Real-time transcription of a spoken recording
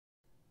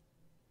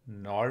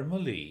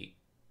Normally,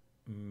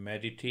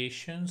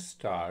 meditation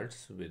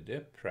starts with a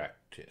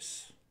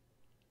practice.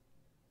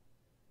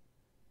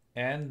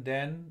 And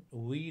then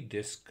we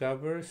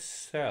discover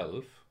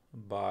self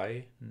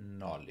by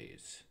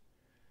knowledge.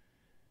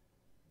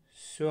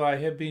 So I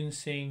have been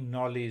saying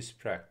knowledge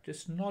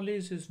practice.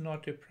 Knowledge is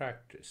not a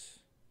practice.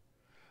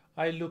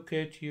 I look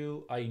at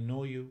you, I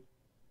know you.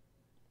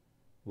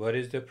 What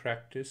is the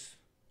practice?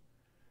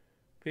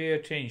 Pay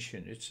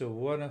attention. It's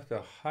one of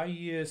the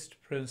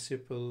highest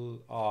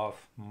principles of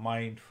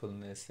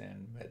mindfulness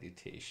and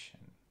meditation.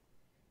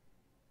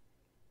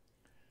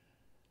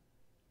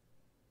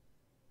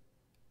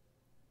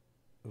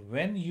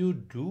 When you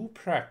do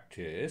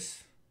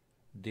practice,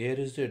 there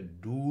is a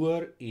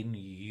doer in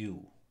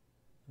you.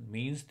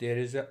 Means there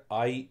is a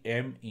I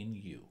am in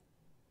you.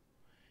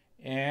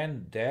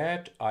 And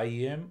that I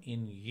am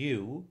in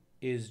you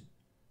is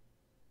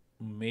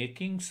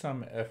making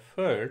some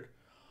effort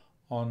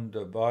on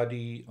the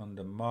body, on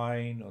the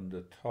mind, on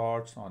the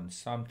thoughts, on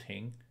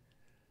something.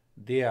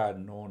 They are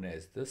known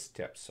as the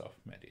steps of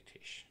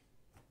meditation.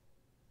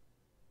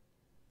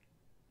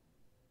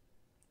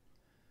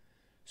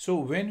 So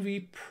when we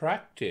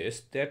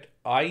practice, that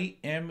I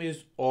am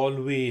is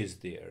always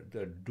there.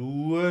 The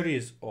doer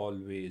is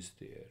always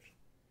there.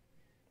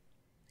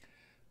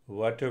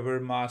 Whatever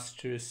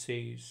master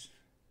says,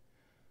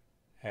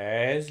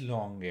 as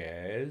long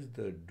as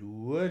the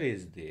doer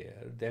is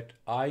there, that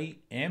I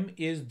am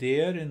is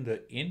there in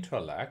the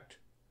intellect,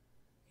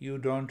 you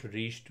don't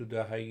reach to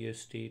the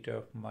highest state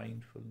of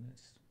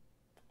mindfulness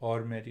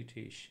or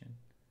meditation.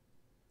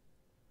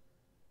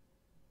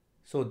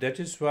 So that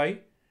is why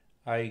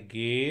I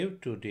gave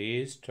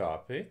today's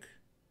topic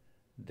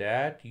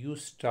that you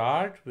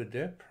start with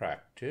a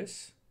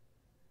practice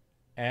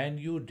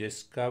and you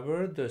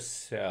discover the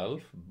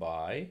self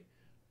by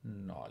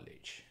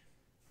knowledge.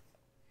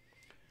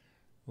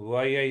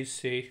 Why I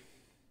say,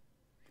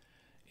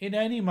 in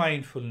any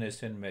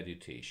mindfulness and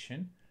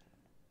meditation,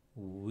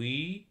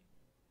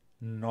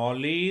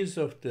 knowledge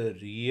of the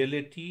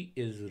reality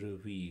is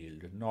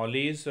revealed.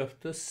 Knowledge of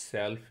the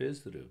self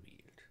is revealed.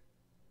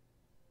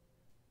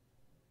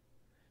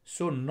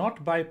 So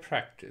not by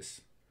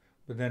practice,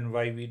 but then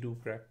why we do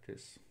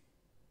practice?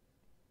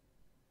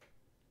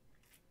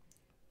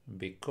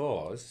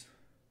 Because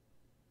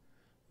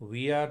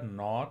we are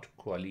not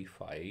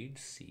qualified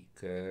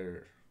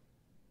seeker.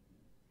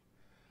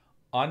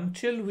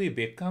 Until we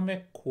become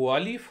a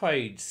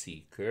qualified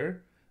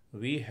seeker,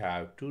 we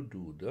have to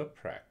do the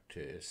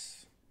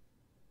practice.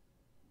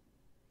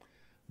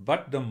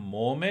 But the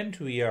moment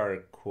we are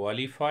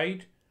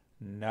qualified,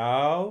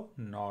 now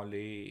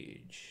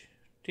knowledge.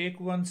 Take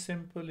one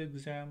simple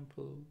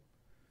example.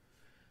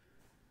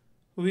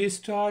 We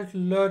start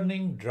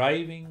learning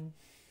driving.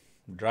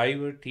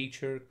 Driver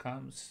teacher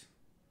comes.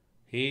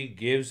 He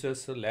gives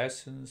us the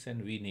lessons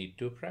and we need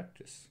to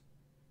practice.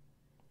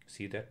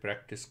 See that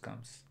practice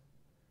comes.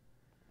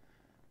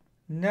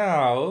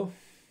 Now,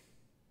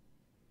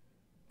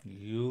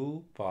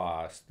 you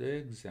pass the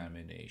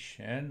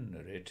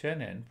examination,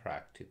 written and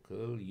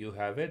practical. You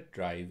have a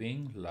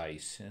driving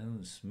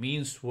license.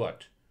 Means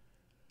what?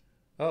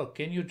 Oh,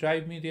 can you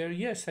drive me there?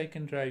 Yes, I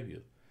can drive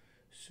you.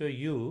 So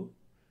you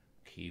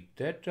keep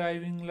that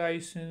driving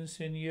license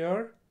in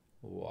your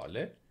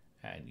wallet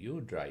and you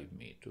drive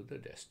me to the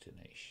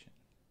destination.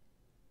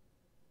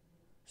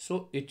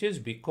 So it is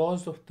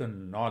because of the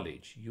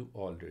knowledge you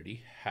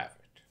already have it.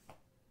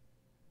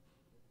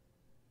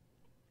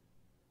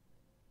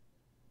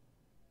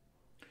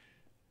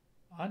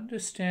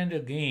 Understand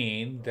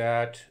again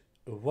that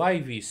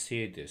why we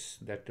say this,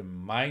 that the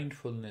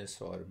mindfulness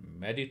or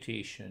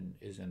meditation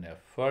is an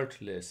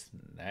effortless,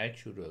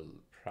 natural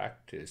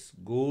practice,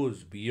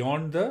 goes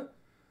beyond the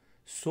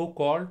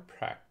so-called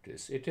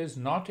practice. It is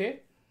not a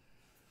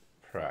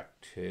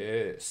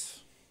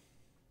practice.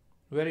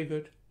 Very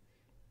good.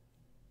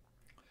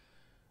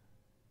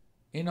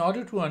 In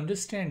order to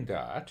understand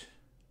that,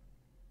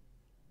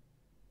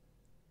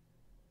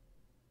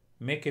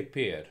 make a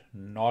pair,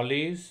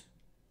 knowledge,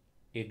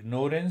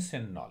 ignorance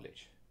and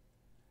knowledge,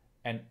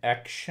 and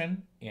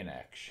action in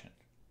action.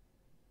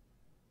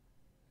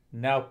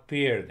 Now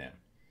pair them.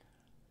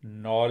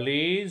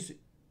 Knowledge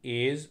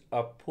is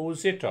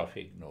opposite of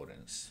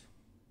ignorance.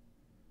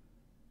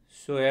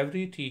 So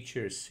every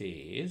teacher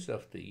says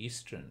of the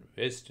Eastern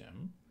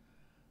wisdom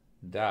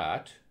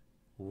that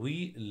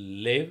we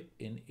live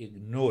in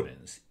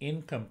ignorance,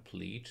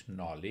 incomplete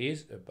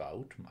knowledge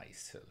about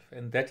myself,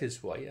 and that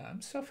is why I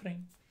am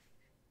suffering.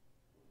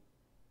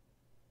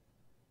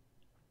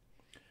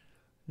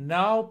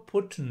 Now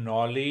put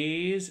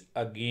knowledge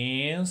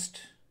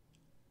against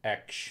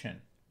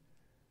action,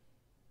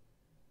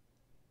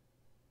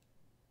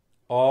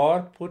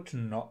 or put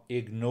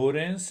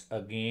ignorance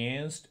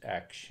against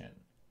action.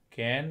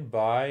 Can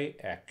by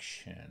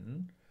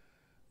action,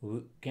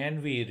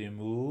 can we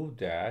remove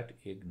that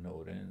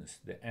ignorance?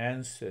 The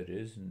answer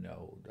is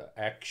no. The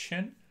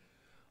action,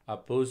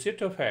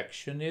 opposite of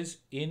action is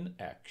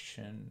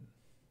inaction.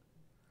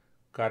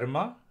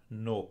 Karma,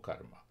 no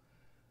karma.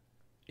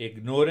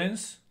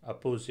 Ignorance,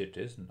 opposite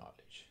is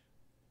knowledge.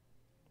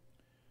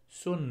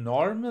 So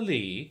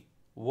normally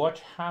what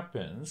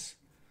happens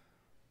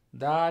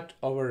that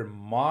our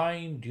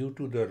mind, due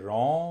to the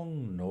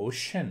wrong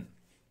notion,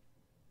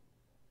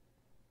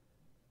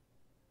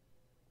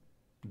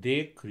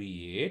 they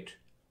create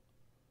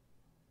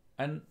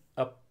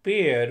a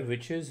pair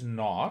which is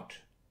not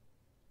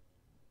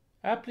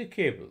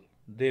applicable.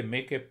 They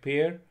make a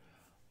pair,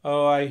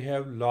 oh, I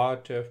have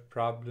lot of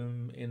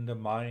problem in the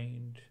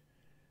mind.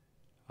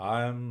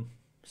 I'm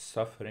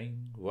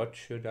suffering. What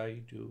should I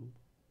do?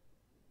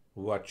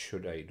 What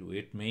should I do?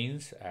 It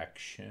means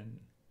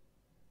action.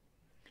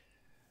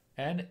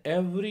 And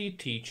every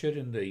teacher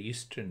in the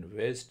Eastern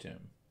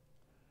wisdom,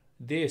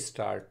 they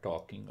start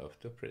talking of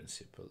the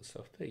principles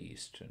of the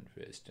Eastern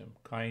wisdom.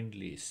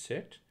 Kindly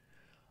sit,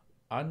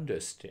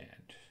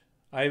 understand.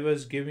 I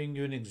was giving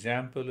you an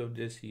example of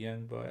this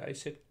young boy. I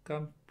said,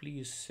 come,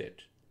 please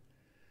sit.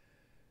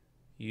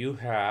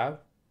 Your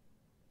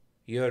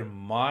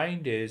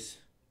mind is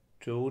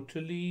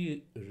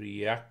totally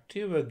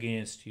reactive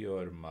against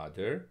your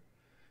mother.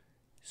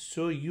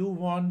 So you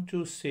want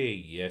to say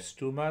yes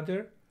to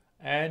mother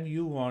and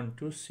you want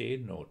to say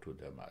no to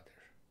the mother.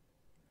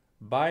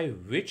 By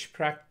which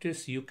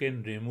practice you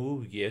can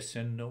remove yes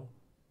and no?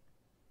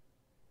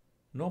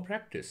 No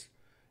practice.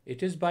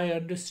 It is by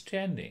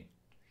understanding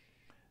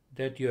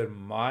that your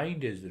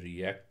mind is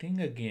reacting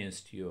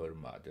against your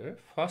mother.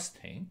 First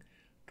thing,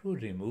 to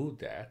remove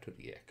that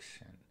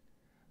reaction,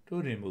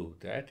 to remove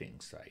that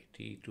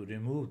anxiety, to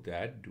remove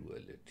that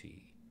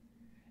duality,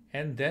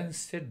 and then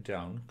sit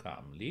down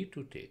calmly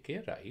to take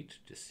a right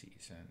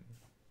decision.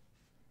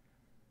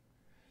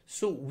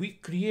 So we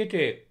create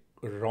a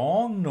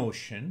wrong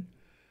notion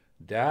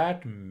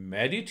that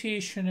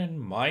meditation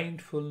and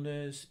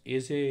mindfulness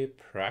is a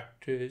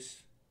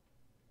practice,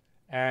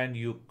 and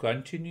you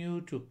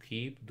continue to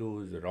keep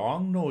those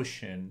wrong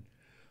notions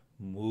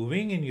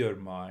moving in your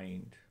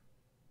mind.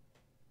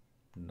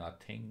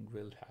 Nothing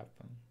will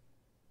happen.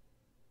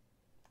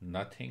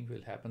 Nothing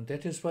will happen.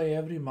 That is why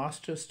every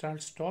master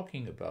starts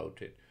talking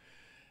about it.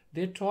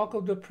 They talk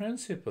of the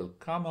principle.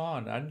 Come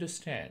on,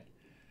 understand.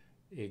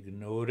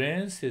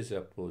 Ignorance is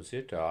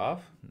opposite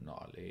of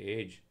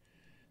knowledge.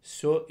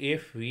 So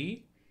if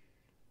we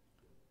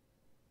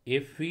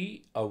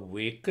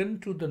awaken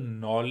to the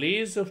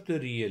knowledge of the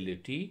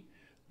reality,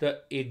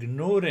 the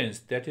ignorance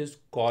that is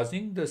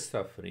causing the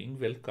suffering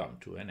will come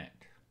to an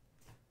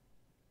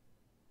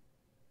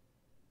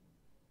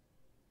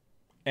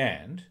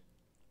end.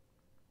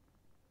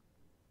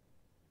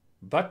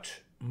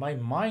 But my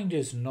mind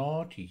is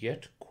not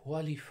yet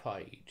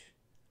qualified.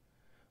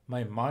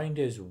 My mind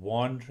is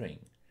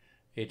wandering.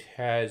 It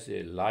has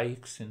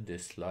likes and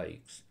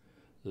dislikes.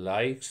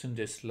 Likes and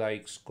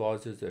dislikes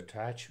causes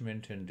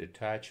attachment and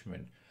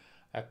detachment.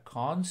 A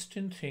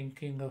constant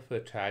thinking of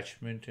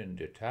attachment and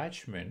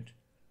detachment,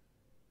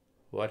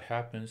 what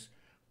happens?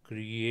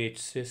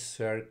 Creates a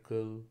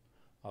circle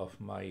of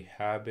my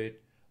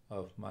habit,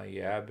 of my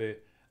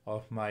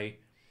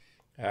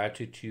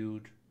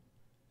attitude.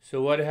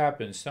 So what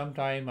happens?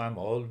 Sometime I'm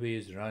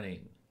always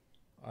running.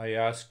 I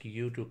ask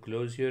you to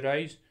close your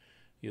eyes.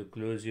 You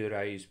close your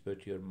eyes,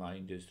 but your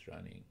mind is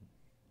running.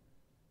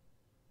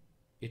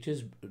 It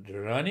is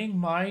running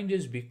mind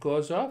is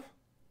because of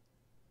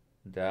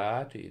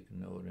that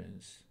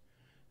ignorance.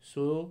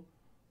 So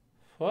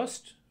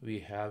first we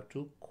have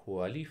to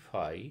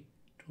qualify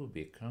to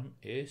become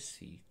a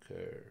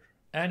seeker.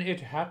 And it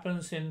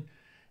happens in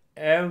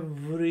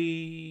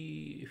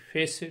every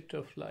facet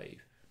of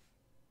life.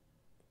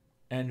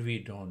 And we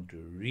don't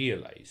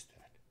realize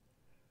that.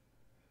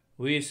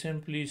 We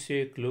simply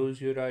say,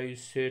 close your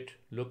eyes, sit,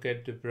 look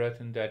at the breath,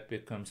 and that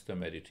becomes the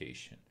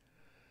meditation.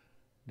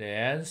 The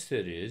answer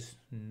is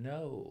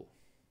no.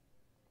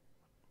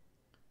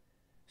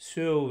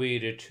 So we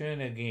return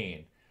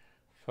again.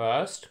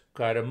 First,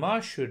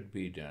 karma should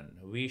be done.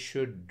 We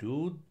should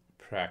do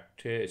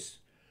practice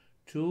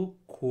to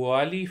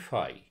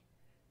qualify.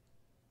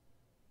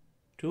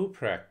 To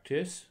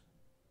practice,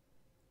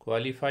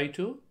 qualify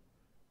to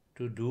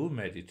do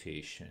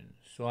meditation.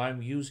 So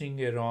I'm using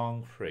a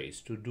wrong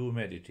phrase, to do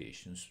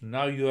meditation. So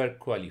now you are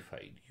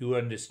qualified. You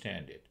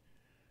understand it.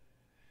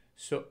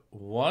 So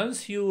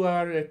once you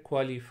are a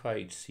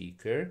qualified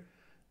seeker,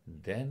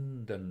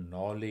 then the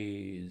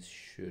knowledge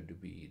should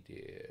be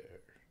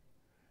there.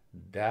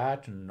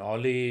 That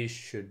knowledge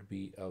should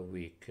be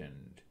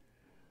awakened.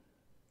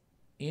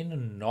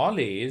 In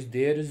knowledge,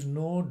 there is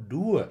no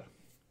doer.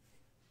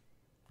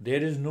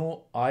 There is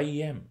no I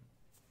am.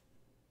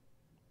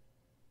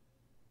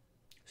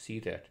 See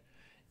that.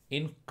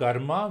 In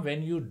karma,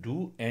 when you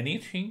do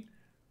anything,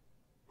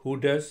 who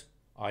does?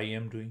 I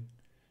am doing.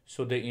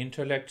 So the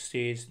intellect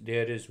says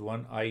there is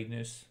one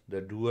I-ness,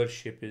 the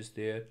doership is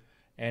there,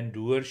 and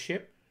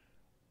doership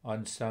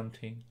on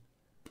something.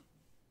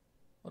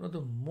 One of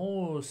the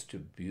most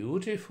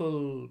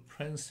beautiful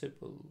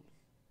principles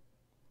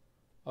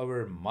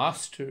our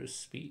master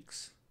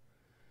speaks,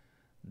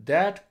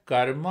 that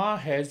karma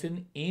has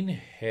an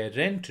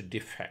inherent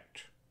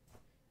defect.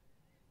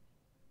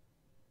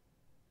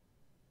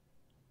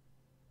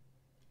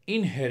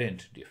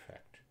 Inherent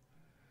defect.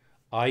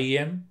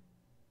 I'm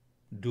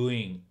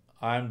doing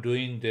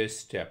this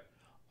step.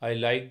 I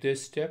like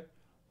this step.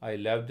 I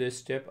love this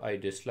step. I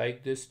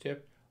dislike this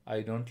step.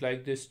 I don't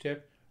like this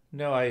step.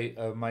 No,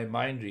 my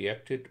mind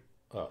reacted.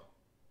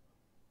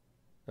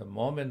 The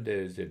moment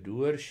there is a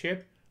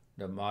doership,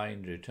 the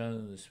mind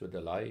returns with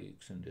the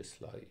likes and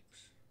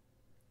dislikes,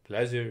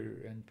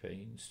 pleasure and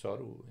pain,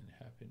 sorrow and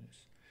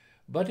happiness.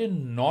 But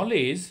in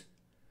knowledge,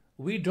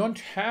 we don't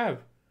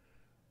have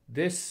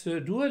this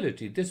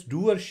duality. This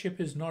doership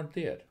is not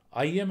there.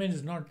 I am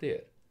is not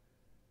there.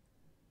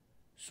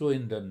 So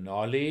in the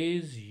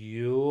knowledge,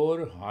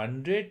 your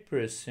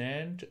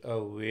 100%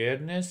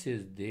 awareness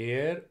is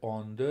there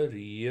on the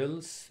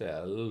real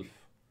self.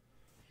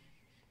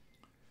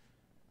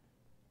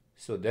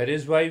 So that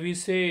is why we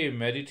say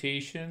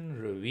meditation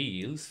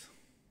reveals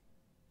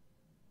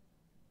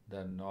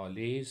the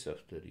knowledge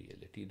of the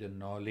reality, the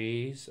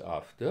knowledge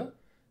of the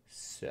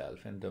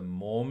self. And the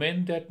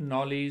moment that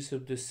knowledge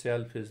of the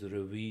self is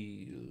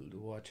revealed,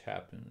 what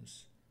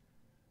happens?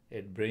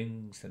 It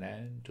brings an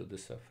end to the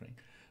suffering.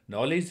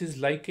 Knowledge is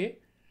like a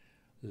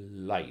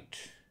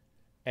light,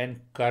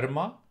 and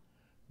karma,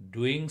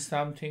 doing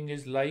something,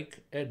 is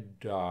like a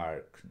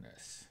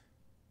darkness.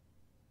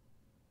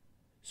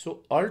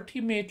 So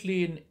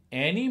ultimately, in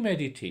any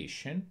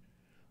meditation,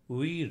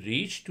 we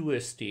reach to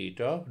a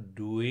state of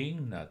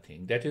doing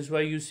nothing. That is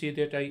why you say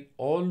that I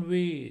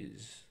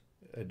always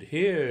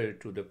adhere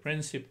to the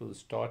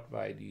principles taught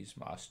by these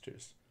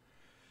masters.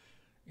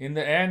 In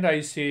the end,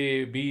 I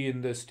say, be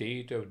in the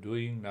state of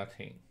doing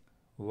nothing.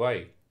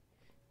 Why?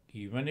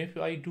 Even if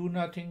I do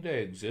nothing, the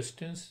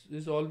existence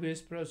is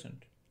always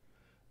present.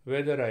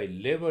 Whether I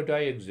live or die,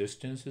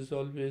 existence is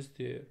always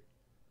there.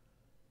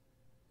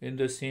 In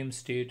the same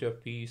state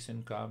of peace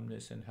and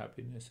calmness and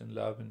happiness and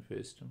love and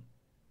wisdom.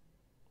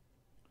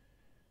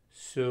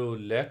 So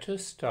let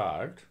us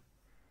start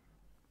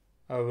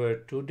our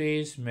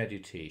today's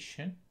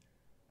meditation,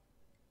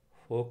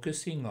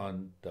 focusing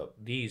on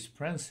these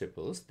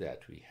principles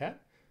that we have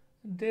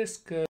discussed.